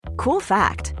Cool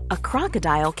fact, a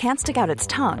crocodile can't stick out its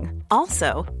tongue.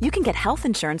 Also, you can get health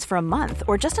insurance for a month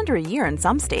or just under a year in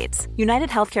some states. United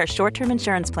Healthcare short-term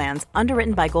insurance plans,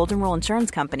 underwritten by Golden Rule Insurance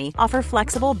Company, offer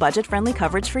flexible, budget-friendly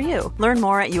coverage for you. Learn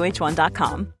more at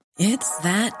uh1.com. It's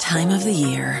that time of the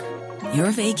year.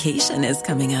 Your vacation is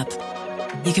coming up.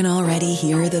 You can already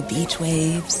hear the beach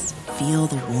waves, feel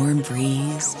the warm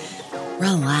breeze,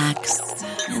 relax,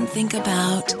 and think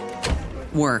about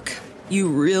work. You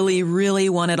really, really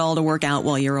want it all to work out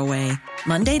while you're away.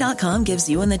 Monday.com gives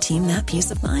you and the team that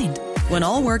peace of mind. When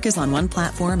all work is on one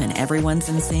platform and everyone's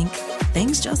in sync,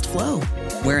 things just flow.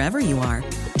 Wherever you are,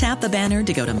 tap the banner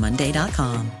to go to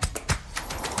Monday.com.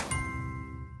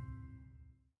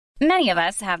 Many of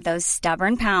us have those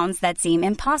stubborn pounds that seem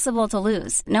impossible to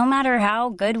lose, no matter how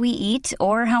good we eat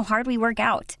or how hard we work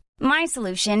out. My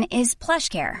solution is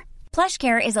PlushCare.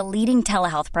 PlushCare is a leading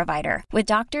telehealth provider with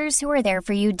doctors who are there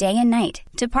for you day and night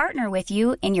to partner with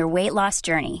you in your weight loss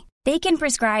journey. They can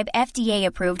prescribe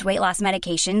FDA-approved weight loss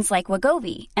medications like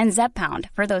Wegovy and Zepbound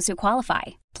for those who qualify.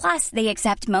 Plus, they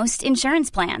accept most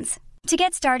insurance plans. To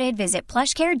get started, visit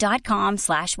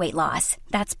plushcare.com/weightloss.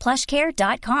 That's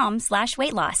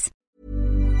plushcare.com/weightloss.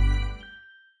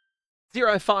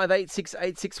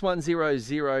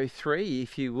 0586861003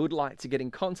 if you would like to get in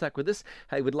contact with us.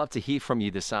 Hey, we'd love to hear from you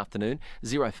this afternoon.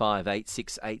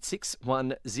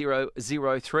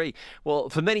 0586861003. Well,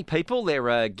 for many people,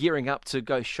 they're gearing up to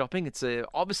go shopping. It's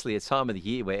obviously a time of the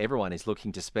year where everyone is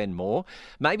looking to spend more.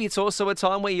 Maybe it's also a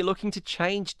time where you're looking to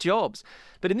change jobs.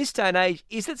 But in this day and age,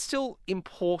 is it still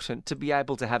important to be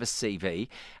able to have a CV?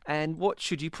 And what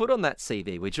should you put on that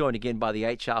CV? We're joined again by the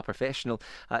HR professional,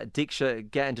 Deeskha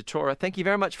Gandotra. Thank you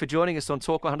very much for joining us on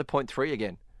Talk 100.3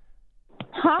 again.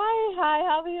 Hi,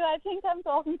 how are you? I think I'm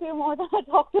talking to you more than I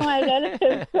talk to my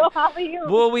relatives. So how are you?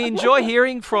 Well, we enjoy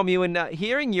hearing from you and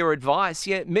hearing your advice.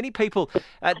 Yeah, many people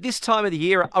at this time of the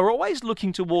year are always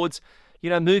looking towards,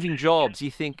 moving jobs.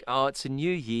 You think, oh, it's a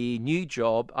new year, new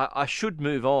job. I should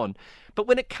move on. But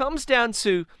when it comes down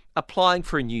to applying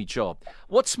for a new job,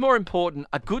 what's more important,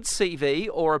 a good CV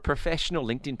or a professional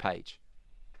LinkedIn page?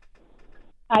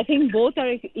 I think both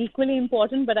are equally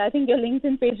important, but I think your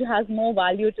LinkedIn page has more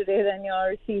value today than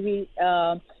your CV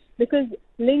because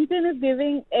LinkedIn is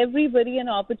giving everybody an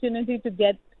opportunity to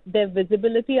get their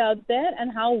visibility out there,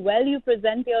 and how well you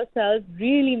present yourself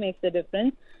really makes a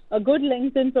difference. A good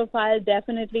LinkedIn profile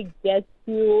definitely gets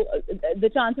you, the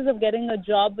chances of getting a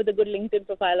job with a good LinkedIn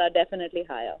profile are definitely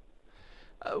higher.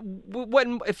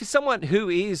 If someone who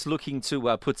is looking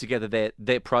to put together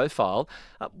their profile,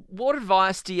 what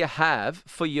advice do you have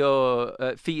for your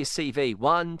CV?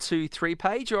 1, 2, 3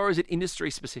 page, or is it industry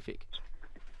specific?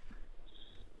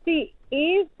 See,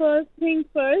 first thing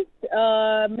first,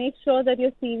 make sure that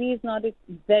your CV is not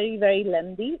very, very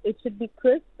lengthy. It should be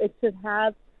crisp. It should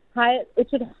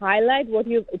highlight what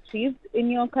you've achieved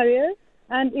in your career.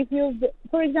 And if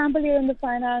for example, you're in the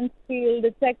finance field,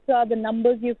 the sector, the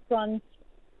numbers you've crunched,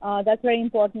 that's very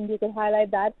important. You can highlight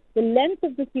that. The length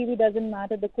of the CV doesn't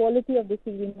matter. The quality of the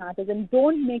CV matters. And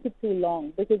don't make it too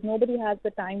long, because nobody has the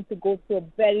time to go through a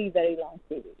very, very long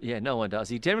CV. Yeah, no one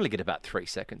does. You generally get about 3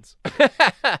 seconds.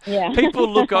 Yeah. People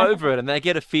look over it and they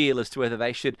get a feel as to whether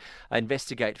they should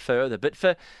investigate further. But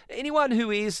for anyone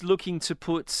who is looking to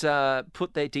put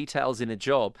their details in a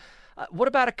job, what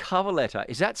about a cover letter?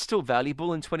 Is that still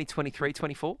valuable in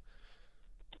 2023-24?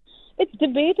 It's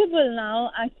debatable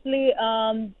now. Actually,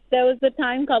 there was a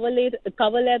time cover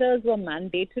letters were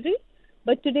mandatory,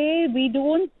 but today we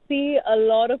don't see a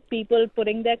lot of people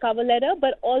putting their cover letter.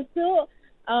 But also,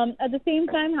 at the same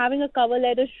time, having a cover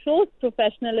letter shows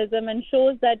professionalism and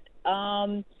shows that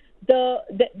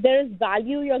there is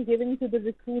value you're giving to the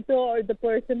recruiter or the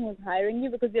person who's hiring you,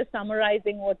 because you're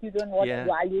summarizing what you do and what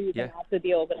value you can add to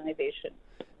the organization.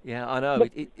 Yeah, I know.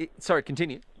 Sorry,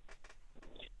 continue.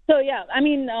 So, yeah, I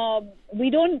mean, we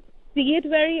don't see it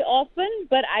very often,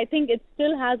 but I think it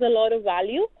still has a lot of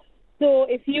value. So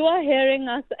if you are hearing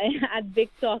us at Big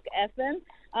Talk FM,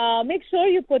 make sure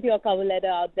you put your cover letter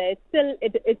out there.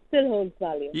 It still holds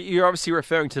value. You're obviously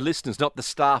referring to listeners, not the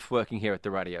staff working here at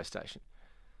the radio station.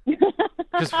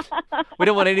 Because we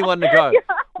don't want anyone to go.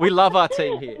 We love our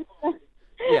team here.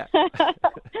 Yeah.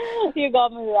 You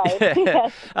got me right.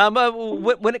 Yes.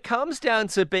 When it comes down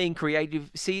to being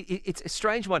creative, see, it's a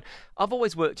strange one. I've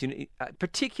always worked in,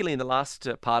 particularly in the last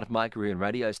part of my career in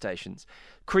radio stations,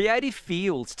 creative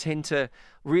fields tend to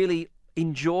really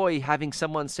enjoy having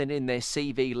someone send in their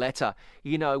CV letter,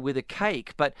 with a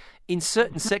cake. But in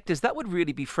certain sectors, that would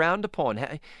really be frowned upon.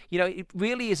 It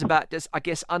really is about just, I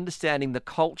guess, understanding the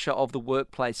culture of the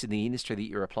workplace in the industry that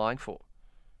you're applying for.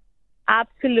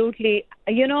 Absolutely.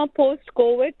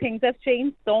 Post-COVID, things have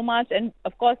changed so much. And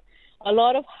of course, a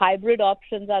lot of hybrid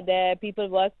options are there. People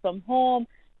work from home.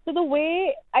 So the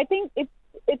way, I think it's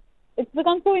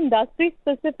become so industry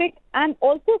specific, and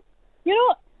also,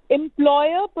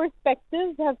 employer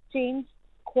perspectives have changed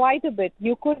quite a bit.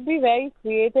 You could be very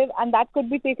creative and that could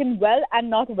be taken well and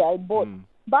not well, both.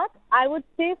 But I would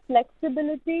say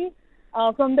flexibility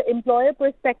from the employer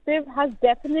perspective has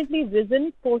definitely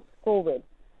risen post-COVID.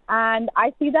 And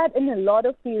I see that in a lot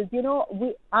of fields.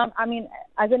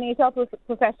 As an HR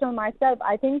professional myself,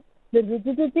 I think the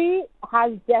rigidity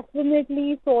has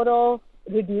definitely sort of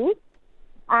reduced,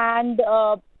 and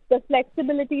the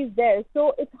flexibility is there.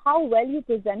 So it's how well you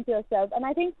present yourself. And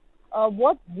I think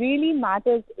what really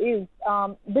matters is,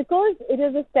 because it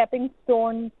is a stepping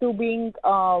stone to being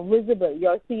visible,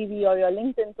 your CV or your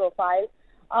LinkedIn profile,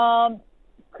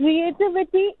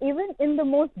 creativity, even in the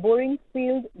most boring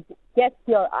field, gets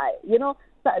your eye.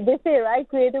 They say, right,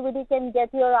 creativity can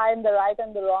get your eye in the right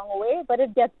and the wrong way, but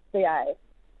it gets the eye.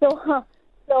 So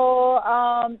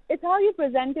it's how you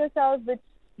present yourself which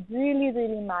really,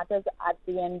 really matters at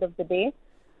the end of the day.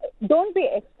 Don't be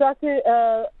extra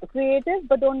creative,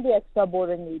 but don't be extra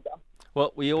boring either.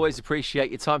 Well, we always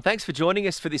appreciate your time. Thanks for joining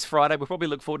us for this Friday. We'll probably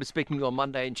look forward to speaking to you on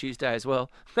Monday and Tuesday as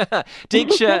well.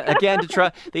 Deeksha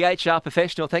Gandotra, the HR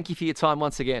professional, thank you for your time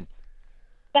once again.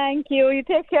 Thank you. You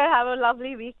take care. Have a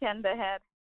lovely weekend ahead.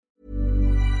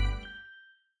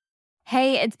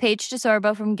 Hey, it's Paige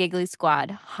DeSorbo from Giggly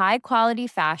Squad. High quality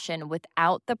fashion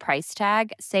without the price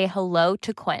tag. Say hello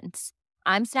to Quince.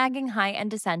 I'm snagging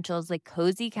high-end essentials like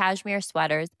cozy cashmere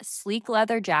sweaters, sleek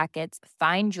leather jackets,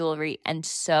 fine jewelry, and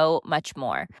so much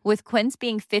more. With Quince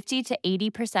being 50 to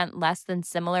 80% less than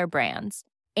similar brands.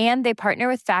 And they partner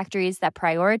with factories that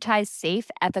prioritize safe,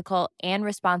 ethical, and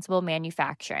responsible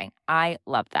manufacturing. I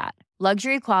love that.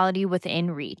 Luxury quality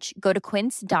within reach. Go to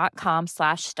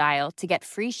quince.com/style to get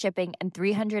free shipping and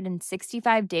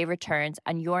 365-day returns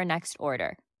on your next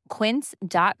order.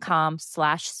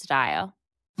 Quince.com/style.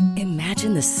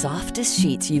 Imagine the softest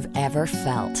sheets you've ever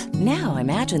felt. Now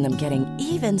imagine them getting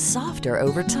even softer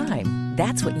over time.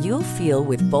 That's what you'll feel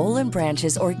with Boll &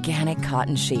 Branch's organic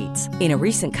cotton sheets. In a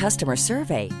recent customer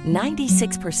survey,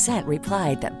 96%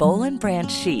 replied that Boll & Branch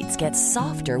sheets get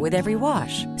softer with every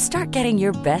wash. Start getting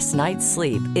your best night's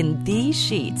sleep in these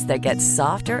sheets that get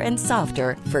softer and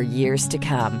softer for years to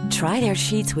come. Try their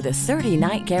sheets with a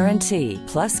 30-night guarantee.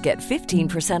 Plus, get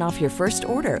 15% off your first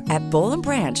order at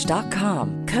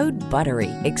bollandbranch.com. Code BUTTERY.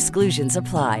 Exclusions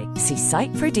apply. See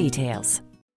site for details.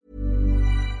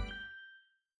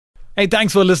 Hey,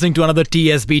 thanks for listening to another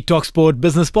TSB TalkSport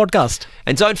Business Podcast.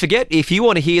 And don't forget, if you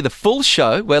want to hear the full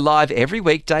show, we're live every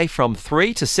weekday from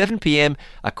 3 to 7 p.m.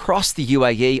 across the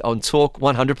UAE on Talk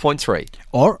 100.3.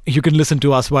 Or you can listen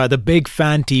to us via the Big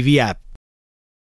Fan TV app.